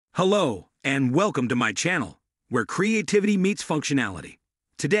Hello, and welcome to my channel, where creativity meets functionality.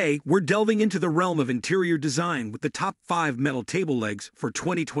 Today, we're delving into the realm of interior design with the top 5 metal table legs for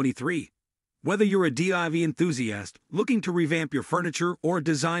 2023. Whether you're a DIY enthusiast looking to revamp your furniture or a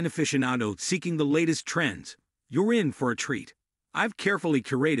design aficionado seeking the latest trends, you're in for a treat. I've carefully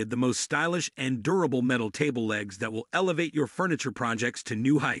curated the most stylish and durable metal table legs that will elevate your furniture projects to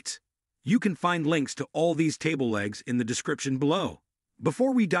new heights. You can find links to all these table legs in the description below.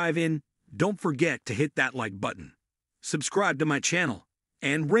 Before we dive in, don't forget to hit that like button, subscribe to my channel,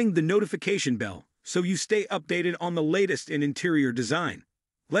 and ring the notification bell so you stay updated on the latest in interior design.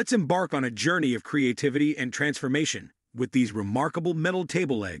 Let's embark on a journey of creativity and transformation with these remarkable metal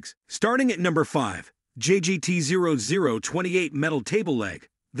table legs. Starting at number 5, JJT0028 Metal Table Leg.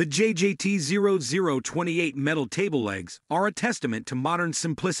 The JJT0028 metal table legs are a testament to modern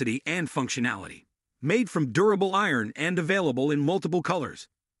simplicity and functionality. Made from durable iron and available in multiple colors: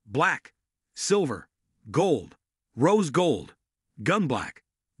 black, silver, gold, rose gold, gun black.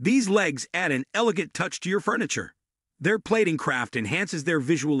 These legs add an elegant touch to your furniture. Their plating craft enhances their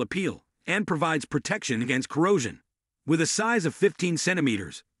visual appeal and provides protection against corrosion. With a size of 15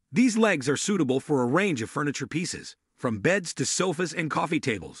 centimeters, these legs are suitable for a range of furniture pieces, from beds to sofas and coffee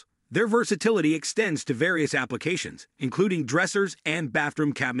tables. Their versatility extends to various applications, including dressers and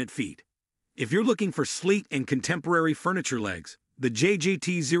bathroom cabinet feet. If you're looking for sleek and contemporary furniture legs, the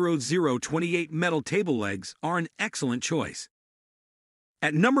JJT0028 metal table legs are an excellent choice.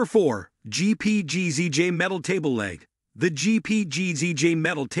 At number 4, GPGZJ Metal Table Leg. The GPGZJ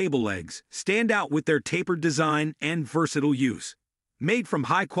metal table legs stand out with their tapered design and versatile use. Made from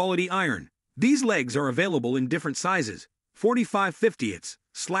high-quality iron, these legs are available in different sizes: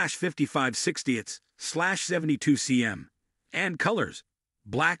 45/50ths/55/60ths/72 cm, and colors: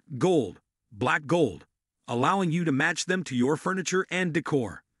 black gold, allowing you to match them to your furniture and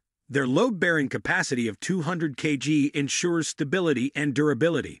decor. Their load-bearing capacity of 200 kg ensures stability and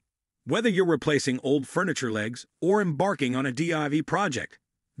durability. Whether you're replacing old furniture legs or embarking on a DIY project,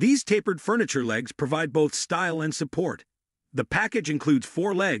 these tapered furniture legs provide both style and support. The package includes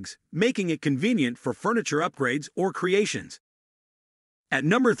 4 legs, making it convenient for furniture upgrades or creations. At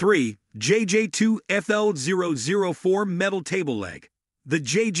number 3, JJ2FL004 Metal Table Leg. The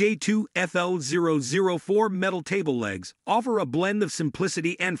JJ2FL004 metal table legs offer a blend of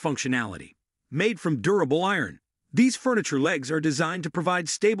simplicity and functionality. Made from durable iron, these furniture legs are designed to provide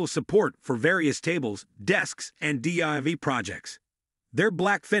stable support for various tables, desks, and DIY projects. Their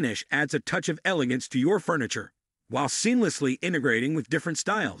black finish adds a touch of elegance to your furniture, while seamlessly integrating with different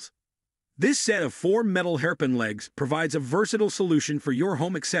styles. This set of 4 metal hairpin legs provides a versatile solution for your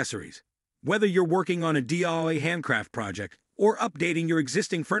home accessories. Whether you're working on a DIY handcraft project or updating your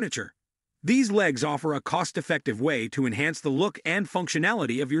existing furniture, these legs offer a cost-effective way to enhance the look and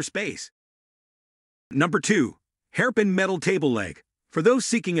functionality of your space. Number 2, Hairpin Metal Table Leg. For those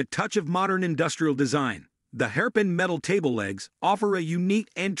seeking a touch of modern industrial design, the hairpin metal table legs offer a unique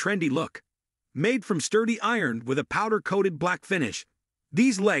and trendy look. Made from sturdy iron with a powder-coated black finish,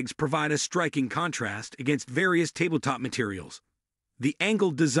 these legs provide a striking contrast against various tabletop materials. The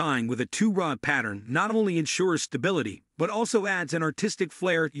angled design with a 2-rod pattern not only ensures stability, but also adds an artistic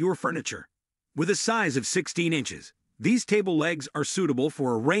flair to your furniture. With a size of 16 inches, these table legs are suitable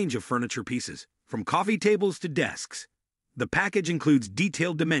for a range of furniture pieces, from coffee tables to desks. The package includes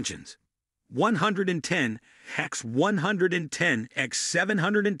detailed dimensions: 110 x 110 x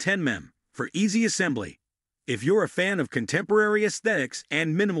 710 mm for easy assembly. If you're a fan of contemporary aesthetics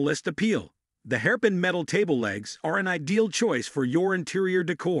and minimalist appeal, the hairpin metal table legs are an ideal choice for your interior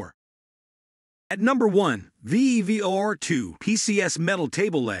decor. At number 1, VEVOR2 PCS Metal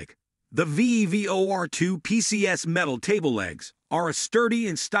Table Leg. The VEVOR2 PCS metal table legs are a sturdy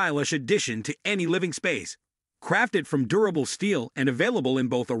and stylish addition to any living space. Crafted from durable steel and available in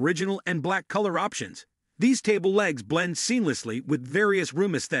both original and black color options, these table legs blend seamlessly with various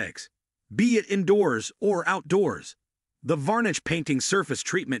room aesthetics, be it indoors or outdoors. The varnish painting surface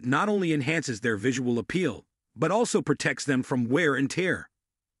treatment not only enhances their visual appeal, but also protects them from wear and tear.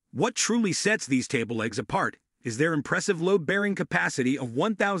 What truly sets these table legs apart is their impressive load-bearing capacity of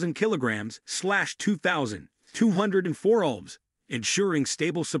 1,000 kilograms/2,204 ohms, ensuring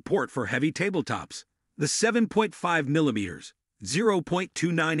stable support for heavy tabletops. The 7.5 millimeters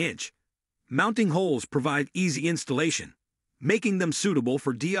 (0.29 inch) mounting holes provide easy installation, making them suitable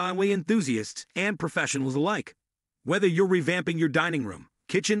for DIY enthusiasts and professionals alike. Whether you're revamping your dining room,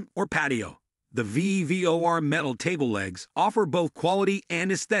 kitchen, or patio, the VEVOR metal table legs offer both quality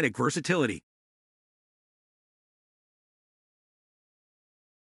and aesthetic versatility.